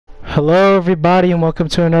Hello everybody and welcome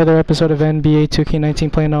to another episode of NBA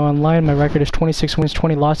 2K19 Playing Now Online. My record is 26 wins,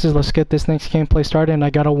 20 losses. Let's get this next gameplay started and I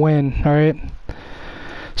gotta win, alright?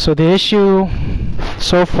 So the issue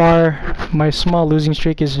so far, my small losing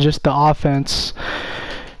streak, is just the offense.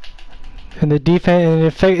 And the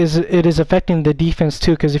defense, it is affecting the defense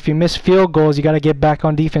too, because if you miss field goals, you gotta get back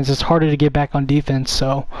on defense. It's harder to get back on defense,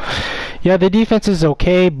 so yeah, the defense is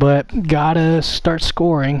okay, but gotta start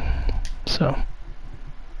scoring, so.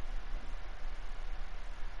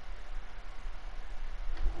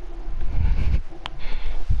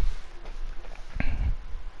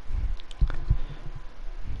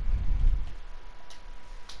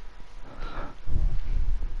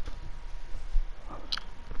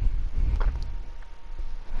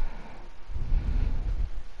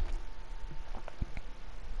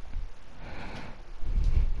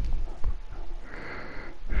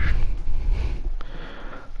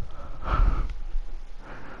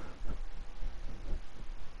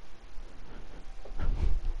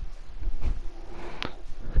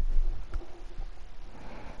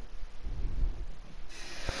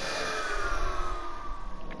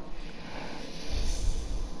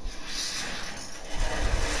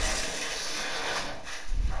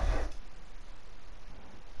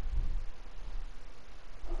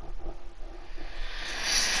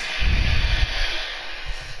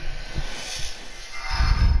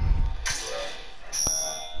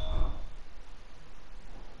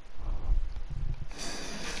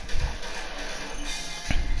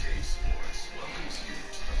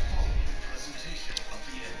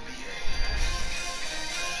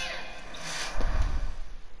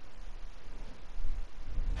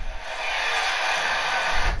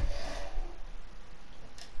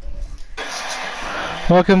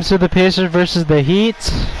 Welcome to the Pacers versus the Heat.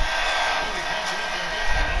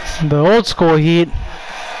 The old school Heat.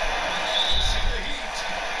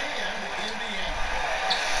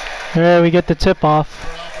 Alright, we get the tip off.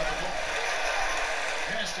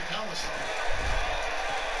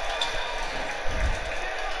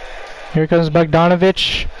 Here comes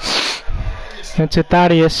Bogdanovic into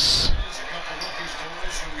Thaddeus.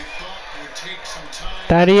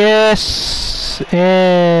 Thaddeus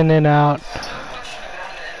in and out.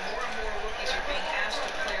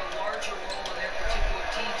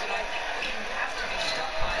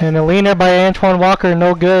 And a leaner by Antoine Walker,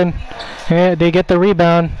 no good. And they get the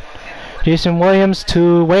rebound. Jason Williams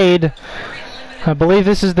to Wade. I believe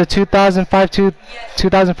this is the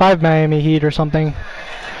 2005 Miami Heat or something.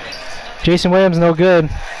 Jason Williams, no good.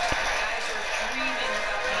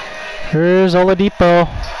 Here's Oladipo.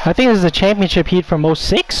 I think this is the championship Heat from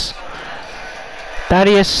 06.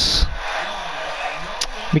 Thaddeus.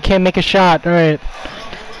 We can't make a shot. Alright.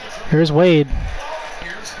 Here's Wade.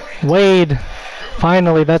 Wade.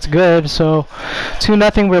 Finally, that's good. So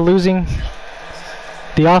 2-0, we're losing.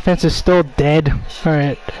 The offense is still dead.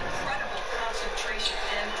 Alright.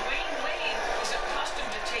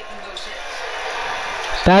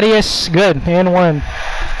 Thaddeus, good. And one.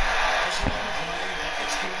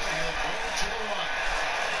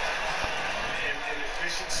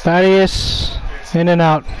 Thaddeus, in and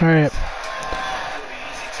out. Alright.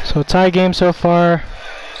 So tie game so far.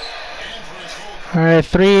 Alright,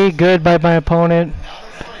 3, good by my opponent.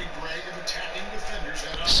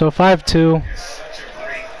 So 5-2.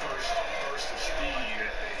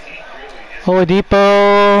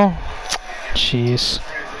 Oladipo. Jeez.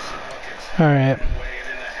 Alright.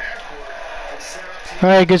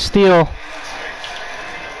 Alright, good steal.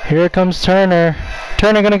 Here comes Turner.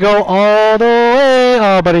 Turner gonna go all the way.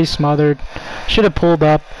 Oh, but he's smothered. Should have pulled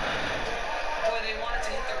up.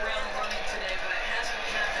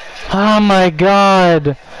 Oh my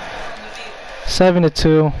god.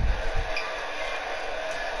 7-2.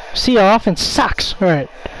 See, our offense sucks. Alright.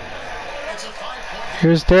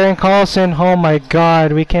 Here's Darren Collison. Oh my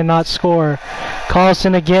god, we cannot score.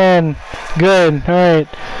 Collison again. Good. Alright.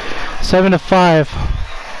 7-5.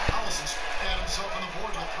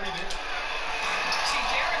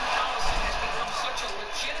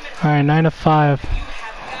 Alright, 9-5.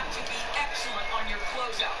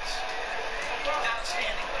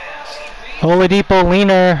 Oladipo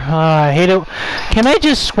leaner. I hate it. Can I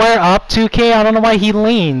just square up 2K? I don't know why he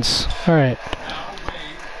leans. Alright.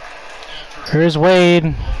 Here's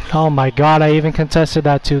Wade. Oh my god, I even contested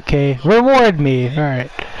that 2K. Reward me. Alright.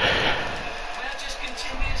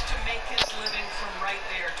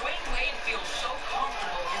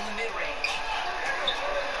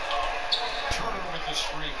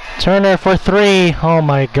 Turner for 3. Oh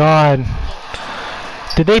my god.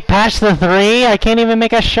 Did they pass the 3? I can't even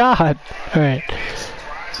make a shot. Alright.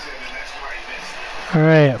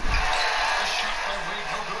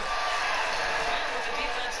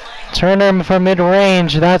 Turner from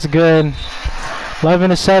mid-range. That's good.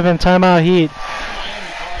 11-7. Timeout Heat.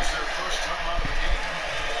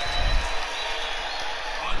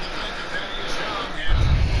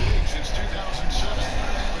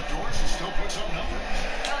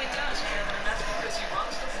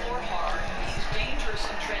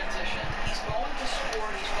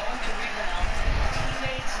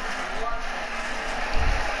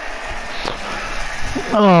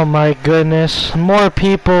 Oh my goodness, more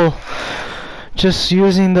people just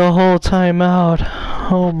using the whole timeout.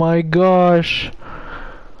 Oh my gosh.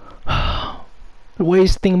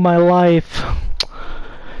 Wasting my life.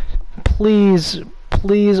 Please,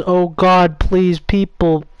 please, oh God, please,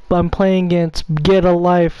 people I'm playing against, get a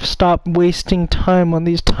life. Stop wasting time on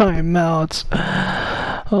these timeouts.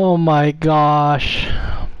 Oh my gosh.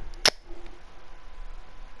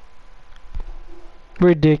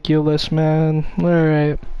 Ridiculous, man.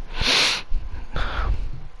 Alright.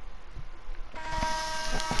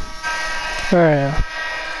 Alright.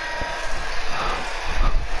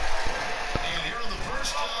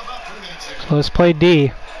 So let's play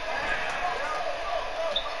D.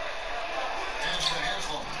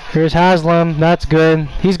 Here's Haslam. That's good.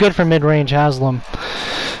 He's good for mid-range, Haslam.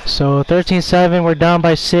 So 13-7. We're down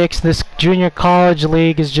by 6. This junior college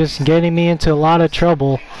league is just getting me into a lot of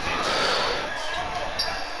trouble.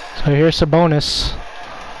 So here's Sabonis.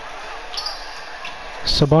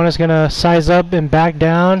 Sabonis gonna size up and back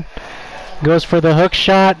down. Goes for the hook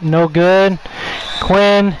shot. No good.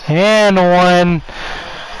 Quinn and one.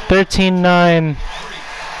 13-9.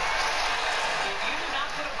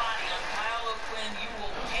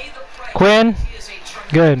 Quinn.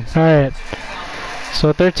 Good. All right.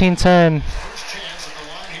 So 13-10.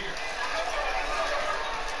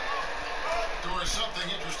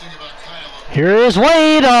 Here is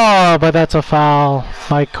Wade! Oh, but that's a foul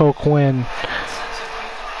by Quinn.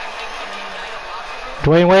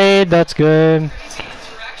 Dwayne Wade, that's good.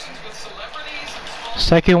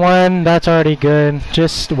 Second one, that's already good.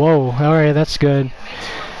 Just, whoa, alright, that's good.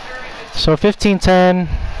 So 15-10.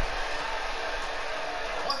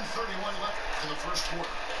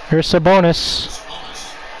 Here's Sabonis.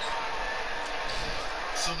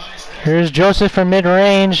 Here's Joseph from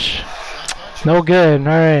mid-range. No good,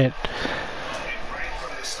 alright.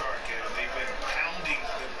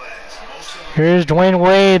 Here's Dwayne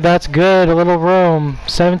Wade, that's good, a little room.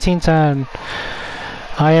 17-10.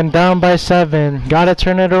 I am down by 7. Gotta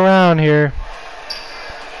turn it around here.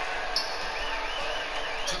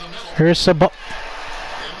 Here's Quinn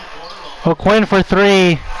for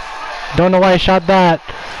 3. Don't know why I shot that.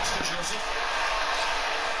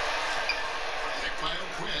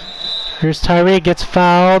 Here's Tyree, gets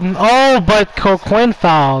fouled. Oh, but Quinn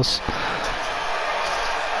fouls.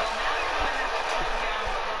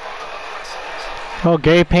 Oh,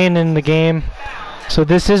 Gary Payton in the game. So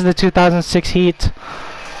this is the 2006 Heat.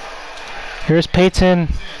 Here's Payton.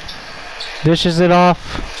 Dishes it off.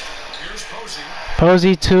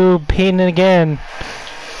 Posey to Payton again.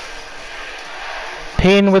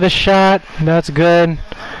 Payton with a shot. That's good.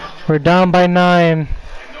 We're down by 9.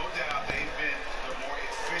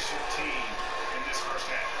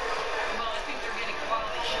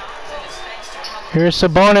 Here's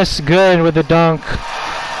Sabonis, good with the dunk.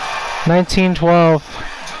 19-12.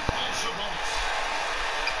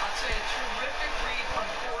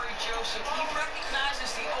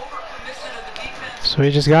 So we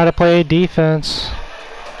just got to play defense.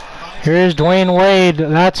 Here's Dwayne Wade.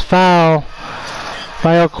 That's foul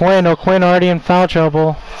by O'Quinn. O'Quinn already in foul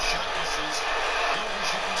trouble.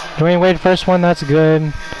 Dwayne Wade, first one. That's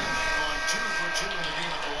good.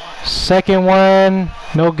 Second one.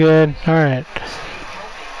 No good. All right.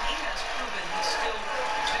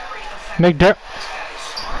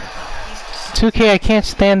 2K, I can't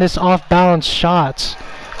stand this off-balance shots.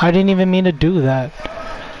 I didn't even mean to do that.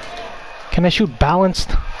 Can I shoot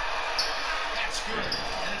balanced?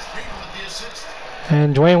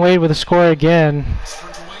 And Dwayne Wade with a score again.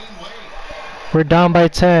 We're down by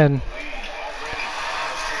 10.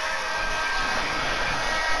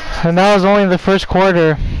 And that was only the first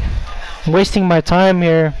quarter. I'm wasting my time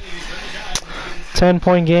here.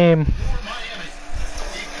 10-point game.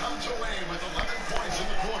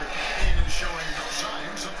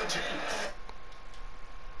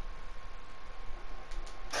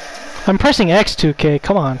 I'm pressing X, 2K.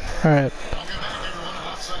 Come on. All right.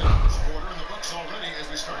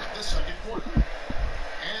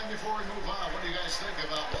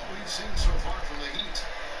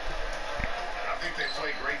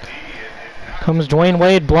 Comes Dwayne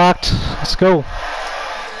Wade, blocked. Let's go.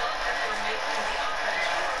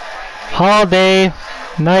 Holiday,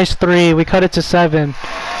 nice 3. We cut it to 7.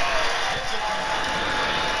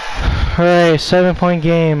 Alright, 7-point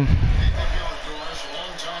game.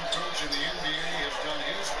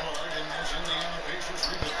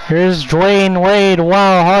 Here's Dwayne Wade.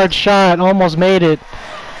 Wow, hard shot. Almost made it.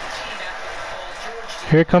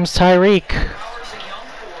 Here comes Tyreek.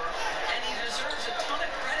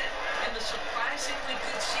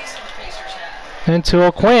 Into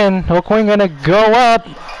O'Quinn. O'Quinn gonna go up.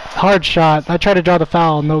 Hard shot. I tried to draw the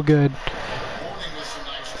foul. No good.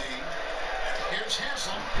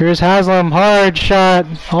 Here's Haslam. Hard shot.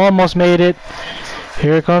 Almost made it.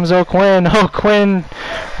 Here comes O'Quinn. O'Quinn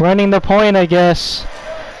running the point, I guess.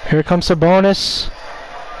 Here comes Sabonis.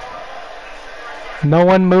 No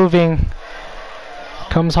one moving.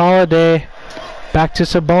 Comes Holiday. Back to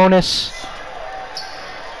Sabonis.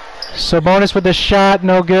 Sabonis with the shot.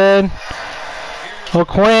 No good.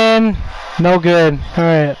 O'Quinn. No good.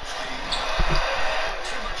 Alright.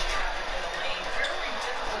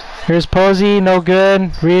 Here's Posey. No good.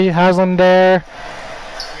 Haslam there.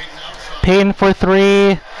 Payton for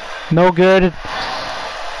 3. No good.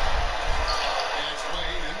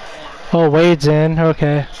 Oh, Wade's in.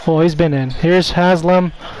 Okay. Well, he's been in. Here's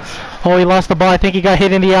Haslam. Oh, he lost the ball. I think he got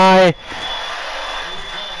hit in the eye.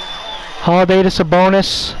 Holiday to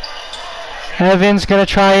Sabonis. Evans gonna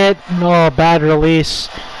try it. Oh, bad release.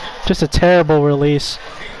 Just a terrible release.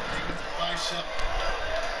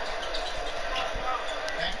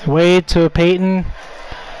 Wade to Payton.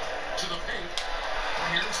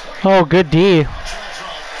 Oh, good D.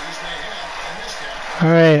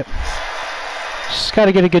 Alright. Just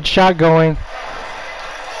gotta get a good shot going.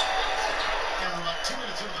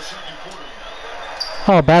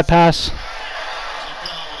 Oh, bad pass.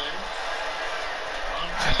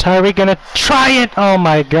 Tyreek gonna try it. Oh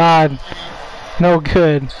my god. No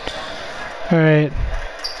good. Alright.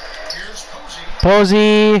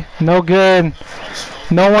 Posey. No good.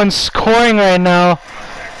 No one's scoring right now.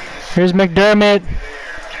 Here's McDermott.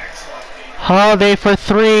 Holiday for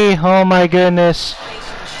 3. Oh my goodness.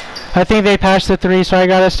 I think they passed the 3, so I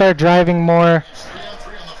gotta start driving more.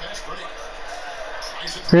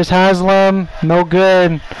 Here's Haslam. No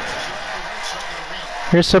good.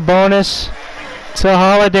 Here's Sabonis. To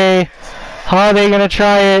Holiday. Holiday gonna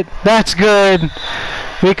try it. That's good.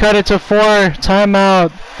 We cut it to 4.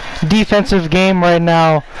 Timeout. Defensive game right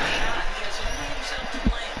now.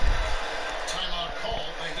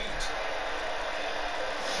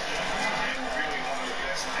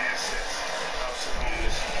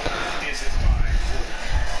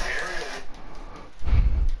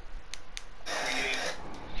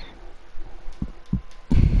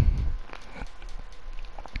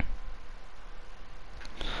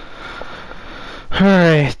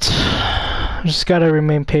 Alright, just gotta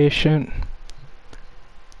remain patient.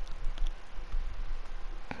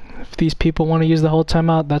 If these people want to use the whole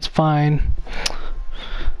timeout, that's fine.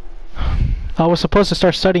 I was supposed to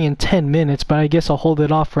start studying in 10 minutes, but I guess I'll hold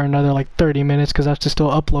it off for another like 30 minutes because I have to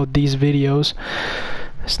still upload these videos.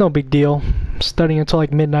 It's no big deal. I'm studying until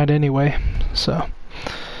like midnight anyway, so.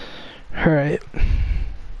 Alright.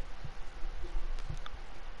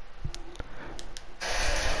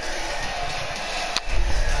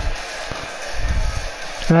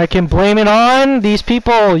 And I can blame it on these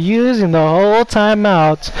people using the whole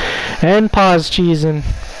timeout and pause cheesing.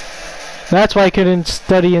 That's why I couldn't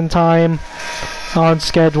study in time on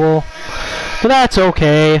schedule. But that's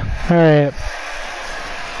okay. Alright.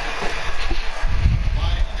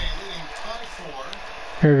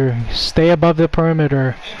 Here, stay above the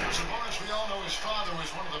perimeter.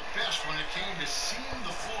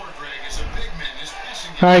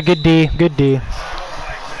 Alright, good D. Good D.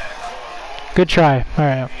 Good try.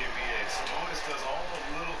 Alright.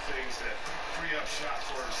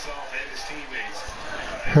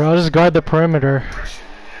 Here, I'll just guard the perimeter.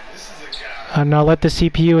 And I'll let the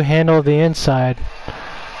CPU handle the inside.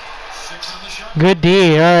 Good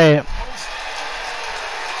D. Alright.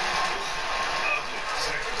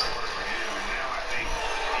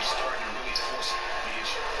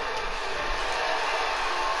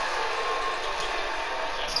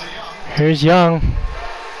 Here's Young.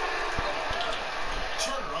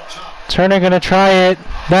 Turner gonna try it.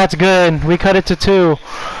 That's good. We cut it to 2.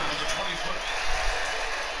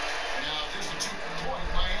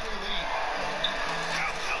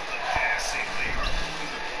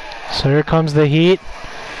 So here comes the Heat.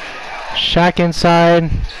 Shaq inside.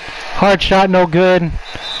 Hard shot, no good.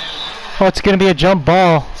 Oh, it's gonna be a jump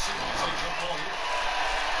ball.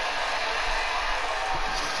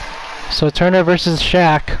 So Turner versus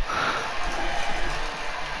Shaq.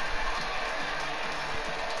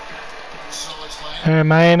 And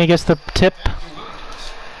Miami gets the tip.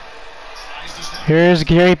 Here's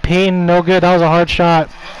Gary Payton. No good. That was a hard shot.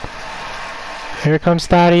 Here comes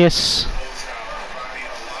Thaddeus.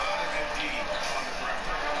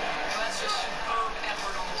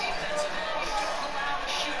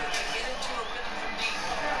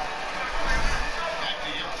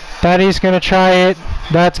 Thaddeus gonna try it.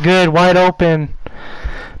 That's good. Wide open.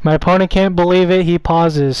 My opponent can't believe it. He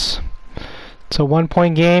pauses. It's a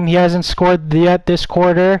 1-point game. He hasn't scored yet this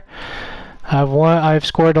quarter. I've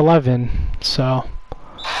scored 11. So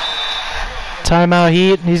timeout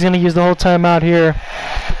Heat. He's gonna use the whole timeout here.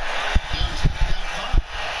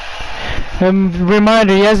 And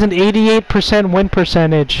reminder, he has an 88% win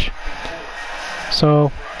percentage.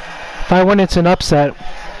 So if I win, it's an upset.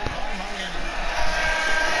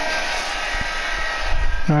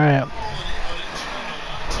 All right.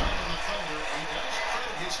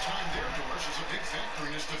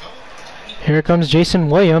 Here comes Jason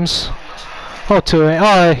Williams.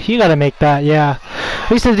 Oh, you gotta make that, yeah.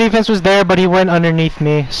 At least the defense was there, but he went underneath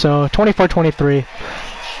me. So 24-23.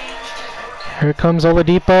 Here comes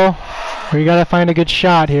Oladipo. We gotta find a good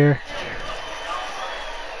shot here.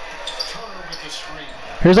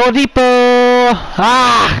 Here's Oladipo.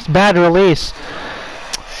 Ah, bad release.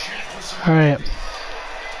 All right.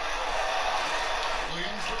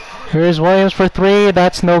 Here's Williams for 3.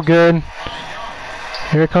 That's no good.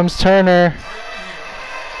 Here comes Turner.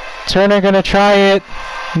 Turner gonna try it.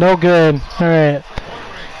 No good. Alright.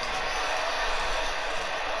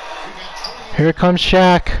 Here comes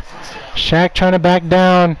Shaq. Shaq trying to back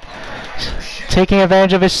down. Taking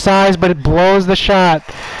advantage of his size, but it blows the shot.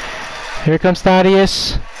 Here comes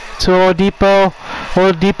Thaddeus to Oladipo.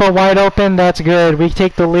 Oladipo wide open. That's good. We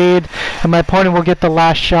take the lead, and my opponent will get the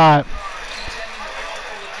last shot.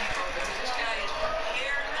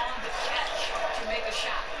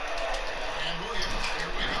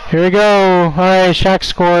 Here we go. Alright, Shaq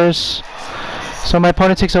scores. So my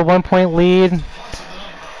opponent takes a 1-point lead.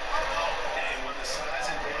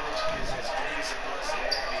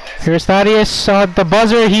 Here's Thaddeus on the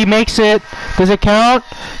buzzer. He makes it. Does it count?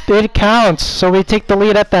 It counts. So we take the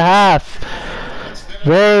lead at the half.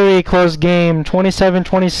 Very close game.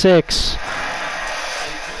 27-26.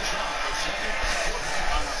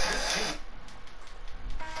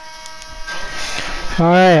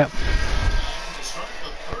 Alright.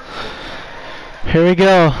 Here we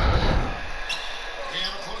go.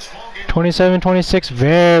 27-26,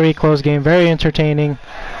 very close game, very entertaining.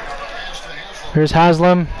 Here's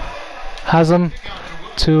Haslam. Haslam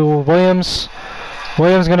to Williams.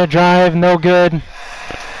 Williams gonna drive, no good.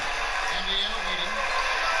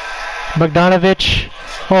 Bogdanovich.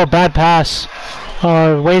 Oh, bad pass.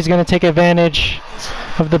 Wade's gonna take advantage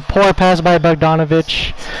of the poor pass by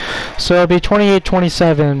Bogdanovich. So it'll be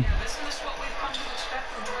 28-27.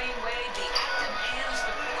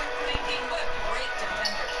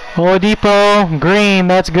 Oladipo, Green,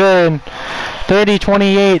 that's good.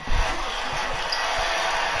 30-28.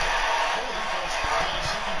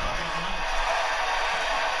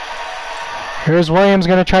 Here's Williams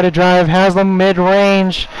gonna try to drive. Haslam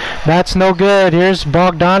mid-range. That's no good. Here's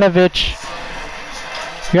Bogdanovich.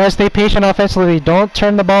 You guys stay patient offensively. Don't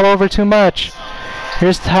turn the ball over too much.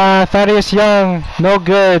 Here's Thaddeus Young. No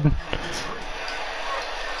good.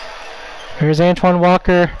 Here's Antoine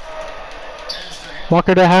Walker.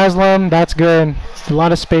 Walker to Haslam. That's good. A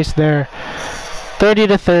lot of space there.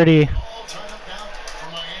 30-30.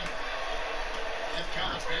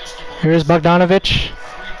 Here's Bogdanovich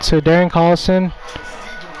to Darren Collison.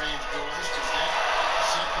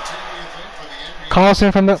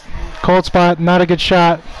 Collison from the cold spot. Not a good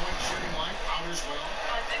shot.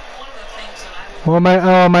 Well,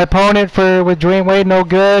 my opponent with Dwayne Wade, no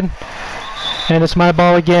good. And it's my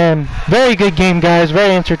ball again. Very good game, guys.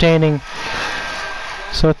 Very entertaining.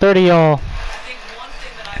 So 30-all.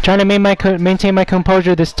 Trying to maintain my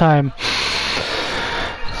composure this time.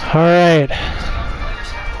 Alright.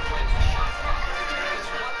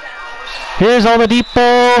 Here's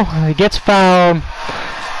Oladipo. He gets fouled.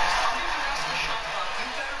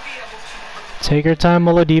 Take your time,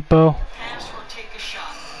 Oladipo.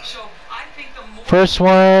 First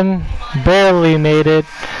one, barely made it.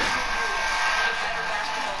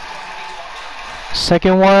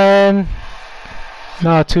 Second one,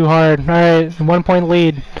 no, too hard. Alright, 1-point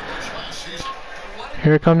lead.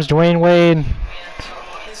 Here comes Dwayne Wade.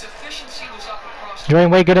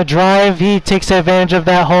 Dwayne Wade gonna drive. He takes advantage of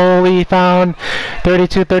that hole he found.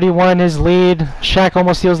 32-31 his lead. Shaq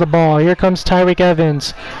almost steals the ball. Here comes Tyreke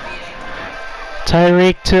Evans.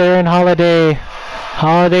 Tyreke to Aaron Holiday.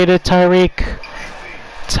 Holiday to Tyreke.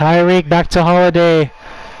 Tyreke back to Holiday.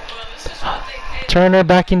 Turner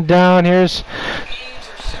backing down. Here's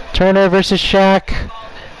Turner versus Shaq.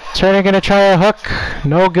 Turner gonna try a hook.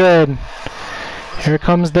 No good. Here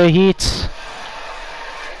comes the heat.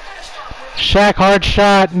 Shaq, hard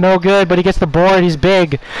shot, no good, but he gets the board. He's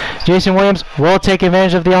big. Jason Williams will take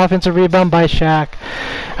advantage of the offensive rebound by Shaq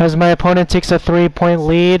as my opponent takes a 3-point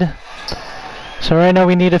lead. So right now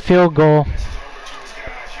we need a field goal.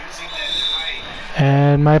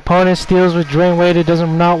 And my opponent steals with Dwayne Wade. It does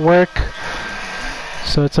not work.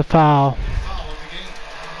 So it's a foul.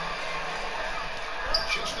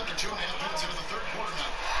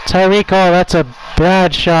 Tyreek, oh, that's a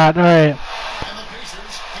bad shot. All right.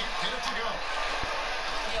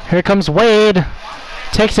 Here comes Wade.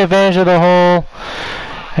 Takes advantage of the hole.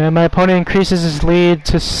 And my opponent increases his lead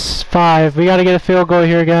to 5. We got to get a field goal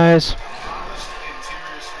here, guys.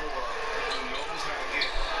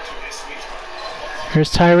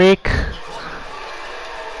 Here's Tyreek.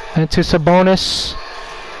 And to Sabonis.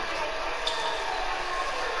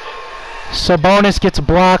 Sabonis gets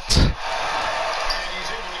blocked.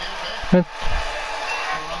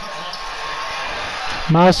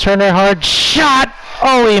 Miles Turner, hard shot.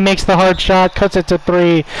 Oh, he makes the hard shot. Cuts it to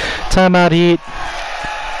 3. Timeout, Heat.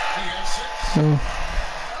 Okay,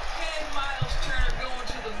 Miles Turner going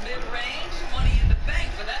to the mid-range. Money in the bank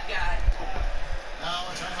for that guy. Now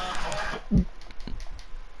a timeout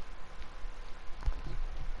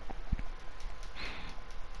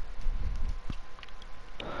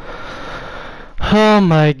call. Oh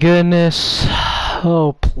my goodness.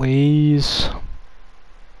 Oh, please.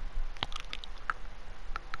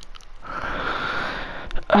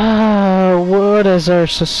 What has our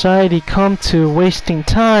society come to? Wasting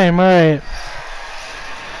time. Alright.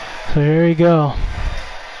 So here we go.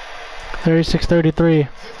 36-33.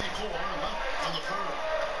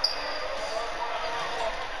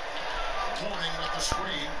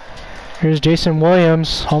 Here's Jason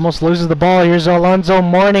Williams. Almost loses the ball. Here's Alonzo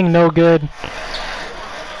Mourning. No good.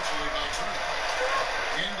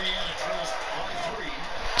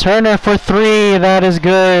 Turner for 3. That is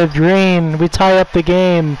good. Green. We tie up the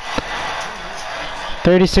game.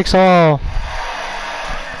 36 all.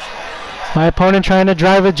 My opponent trying to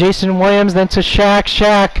drive with Jason Williams, then to Shaq.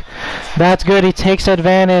 Shaq. That's good. He takes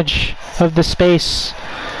advantage of the space.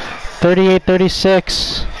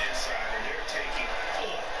 38-36.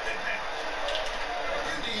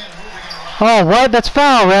 Oh, what? That's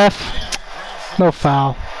foul, ref. No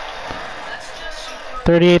foul.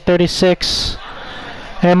 38-36.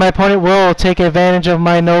 And my opponent will take advantage of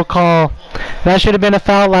my no call. That should have been a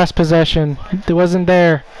foul last possession. It wasn't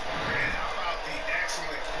there.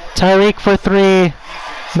 Tyreek for 3.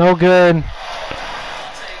 No good.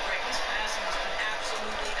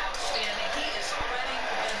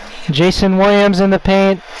 Jason Williams in the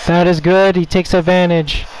paint. That is good. He takes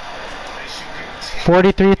advantage.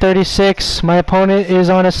 43-36. My opponent is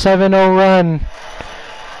on a 7-0 run.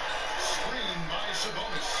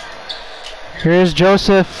 Here's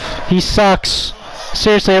Joseph. He sucks.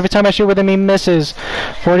 Seriously, every time I shoot with him, he misses.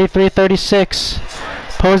 43-36.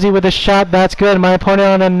 Posey with a shot. That's good. My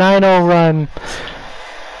opponent on a 9-0 run.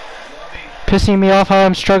 Pissing me off how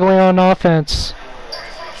I'm struggling on offense.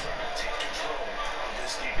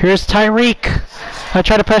 Here's Tyreek. I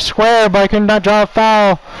tried to press square, but I could not draw a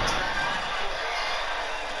foul.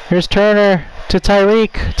 Here's Turner to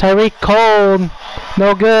Tyreek. Tyreek cold.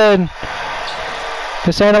 No good.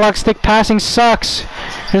 This analog stick passing sucks.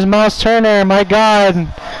 Here's Miles Turner. My God.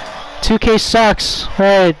 2K sucks.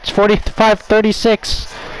 Alright,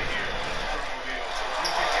 45-36.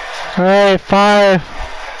 Alright, 5,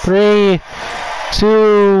 3,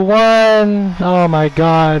 2, 1. Oh my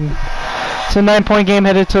God. It's a 9-point game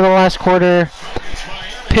headed to the last quarter.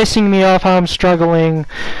 Pissing me off how I'm struggling.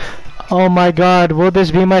 Oh my God. Will this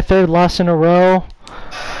be my 3rd loss in a row?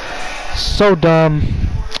 So dumb.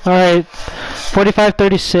 Alright.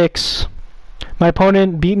 45-36. My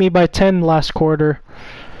opponent beat me by 10 last quarter.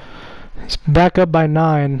 He's back up by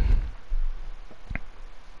 9.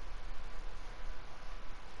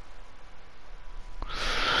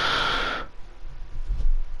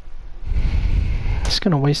 It's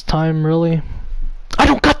gonna waste time, really. I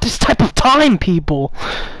don't got this type of time, people.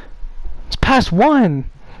 It's past 1.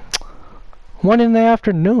 1 in the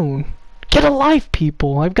afternoon. Get a life,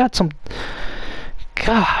 people. I've got some...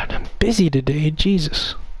 God, I'm busy today.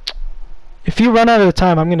 Jesus. If you run out of the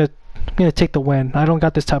time, I'm gonna take the win. I don't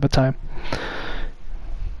got this type of time.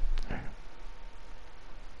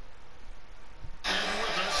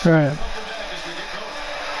 All right.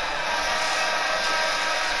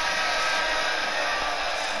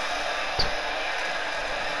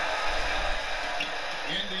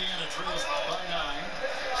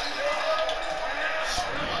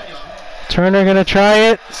 Turner gonna try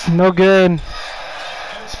it. No good.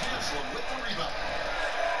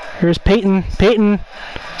 Here's Peyton. Peyton.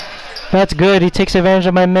 That's good. He takes advantage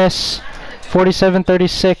of my miss.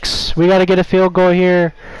 47-36. We got to get a field goal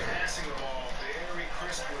here.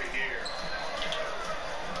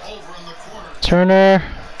 Turner.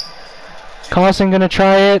 Carlson going to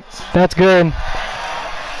try it. That's good.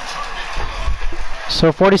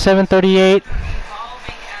 So 47-38.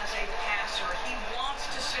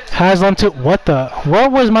 Haslam to where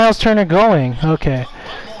was Miles Turner going? Okay.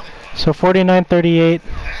 So 49-38.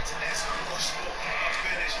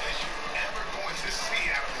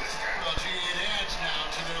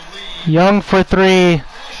 Young for three.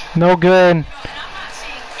 No good.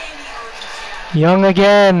 Young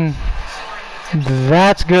again.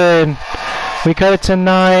 That's good. We cut it to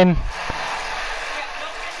 9.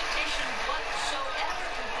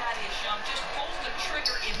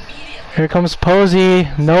 Here comes Posey.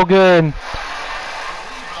 No good.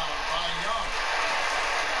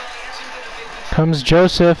 Comes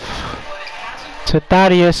Joseph to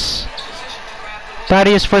Thaddeus.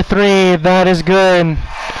 Thaddeus for 3. That is good.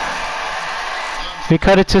 We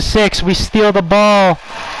cut it to 6. We steal the ball.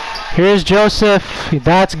 Here's Joseph.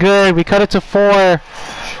 That's good. We cut it to 4.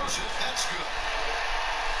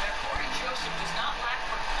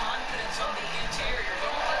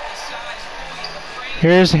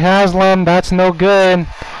 Here's Haslam. That's no good.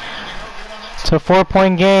 It's a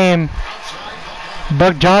 4-point game.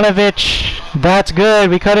 Bogdanovich. That's good.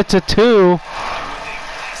 We cut it to 2.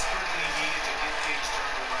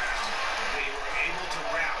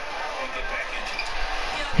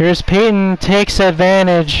 Here's Peyton. Takes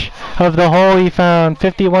advantage of the hole he found.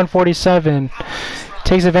 51-47.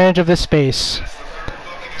 Takes advantage of the space.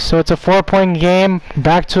 So it's a 4-point game.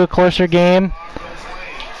 Back to a closer game.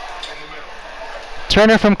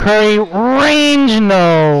 Turner from Curry. Range.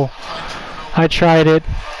 No. I tried it.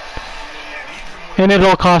 And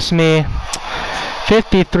it'll cost me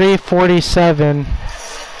 53-47.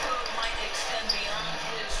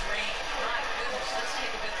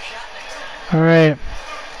 All right.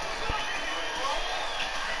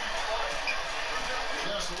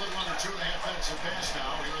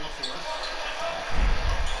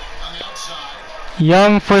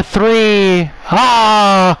 Young for 3.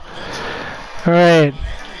 Ah! All right.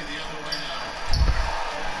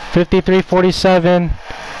 53-47.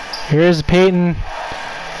 Here's Peyton.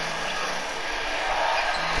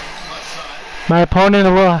 My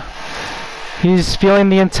opponent, he's feeling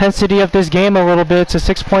the intensity of this game a little bit. It's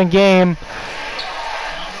a 6-point game.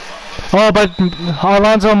 Oh, but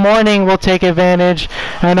Alonzo Mourning will take advantage,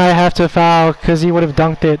 and I have to foul because he would have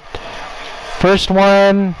dunked it. First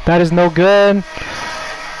one, that is no good.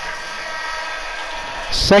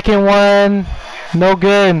 Second one, no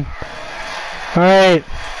good. All right.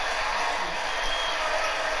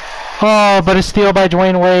 Oh, but a steal by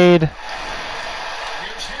Dwayne Wade.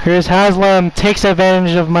 Here's Haslam, takes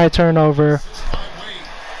advantage of my turnover.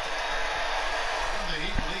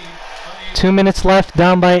 2 minutes left,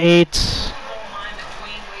 down by 8.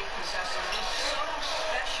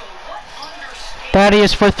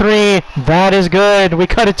 Thaddeus for 3. That is good. We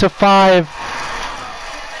cut it to 5.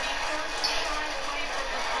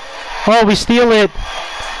 Oh, we steal it.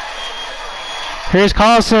 Here's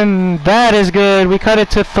Carlson. That is good. We cut it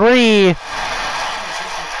to 3.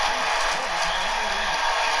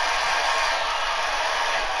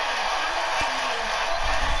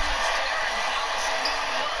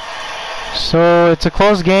 So it's a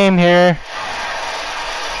close game here.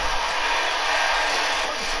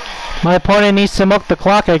 My opponent needs to milk the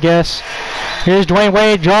clock, I guess. Here's Dwayne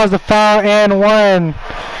Wade, draws the foul and 1.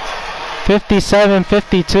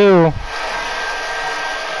 57-52.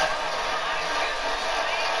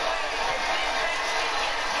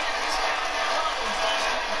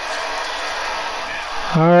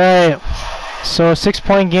 All right. So a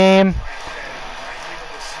 6-point game.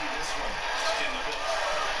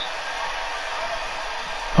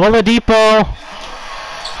 Oladipo.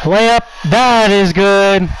 Layup. That is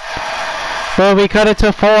good. But we cut it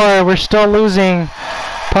to 4. We're still losing.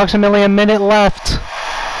 Approximately a minute left.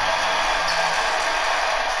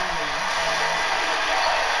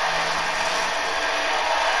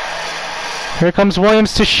 Here comes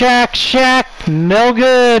Williams to Shaq. Shaq. No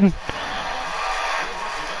good.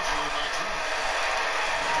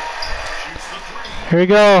 Here we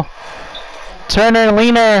go. Turner,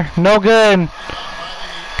 leaner. No good.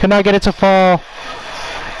 Could not get it to fall.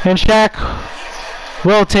 And Shaq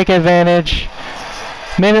will take advantage.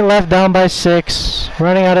 Minute left, down by 6.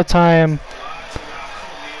 Running out of time.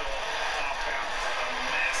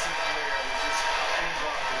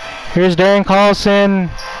 Here's Darren Collison.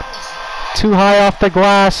 Too high off the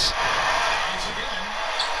glass.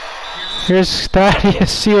 Here's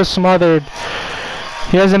Thaddeus. He was smothered.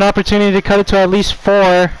 He has an opportunity to cut it to at least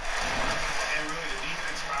 4.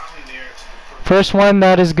 First one,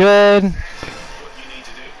 that is good.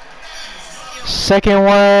 Second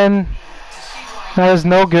one, that is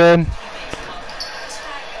no good.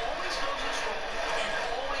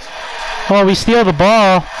 Oh, we steal the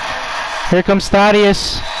ball. Here comes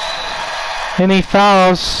Thaddeus. And he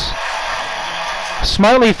fouls.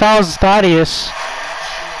 Smartly fouls Thaddeus.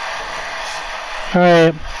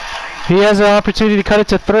 Alright. He has an opportunity to cut it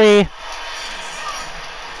to 3.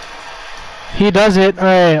 He does it.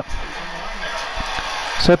 Alright.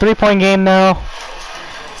 So 3-point game now.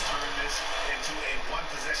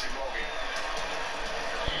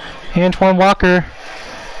 Antoine Walker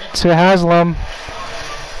to Haslam.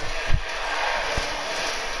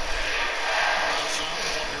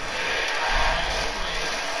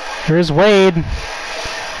 Here's Wade.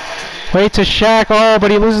 Wade to Shaq. Oh,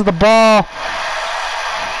 but he loses the ball.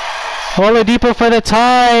 Oladipo for the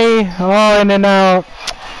tie. Oh, in and out.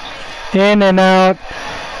 In and out.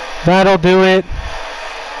 That'll do it.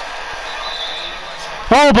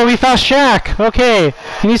 Oh, but we found Shaq. Okay.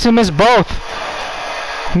 He needs to miss both.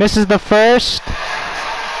 Misses the first.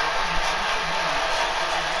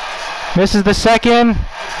 Misses the second.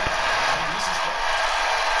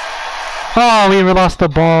 Oh, we lost the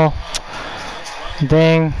ball.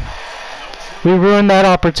 Dang. We ruined that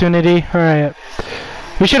opportunity. Alright.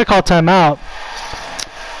 We should have called timeout.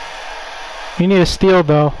 We need a steal,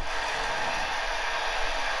 though.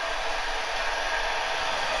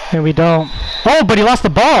 And we don't. Oh, but he lost the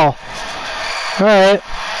ball. Alright.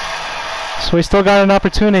 So we still got an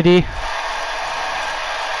opportunity.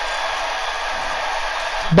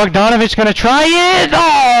 Bogdanovich gonna try it!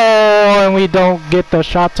 Oh! And we don't get the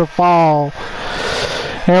shot to fall.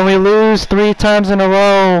 And we lose 3 times in a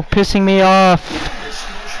row, pissing me off.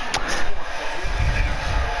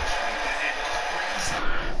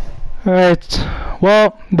 Alright.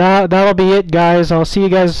 Well, that'll be it, guys. I'll see you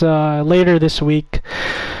guys later this week.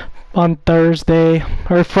 On Thursday.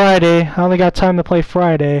 Or Friday. I only got time to play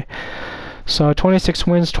Friday. So 26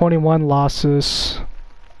 wins, 21 losses.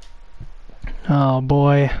 Oh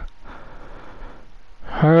boy.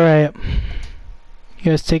 Alright. You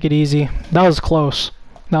guys take it easy. That was close.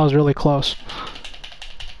 That was really close.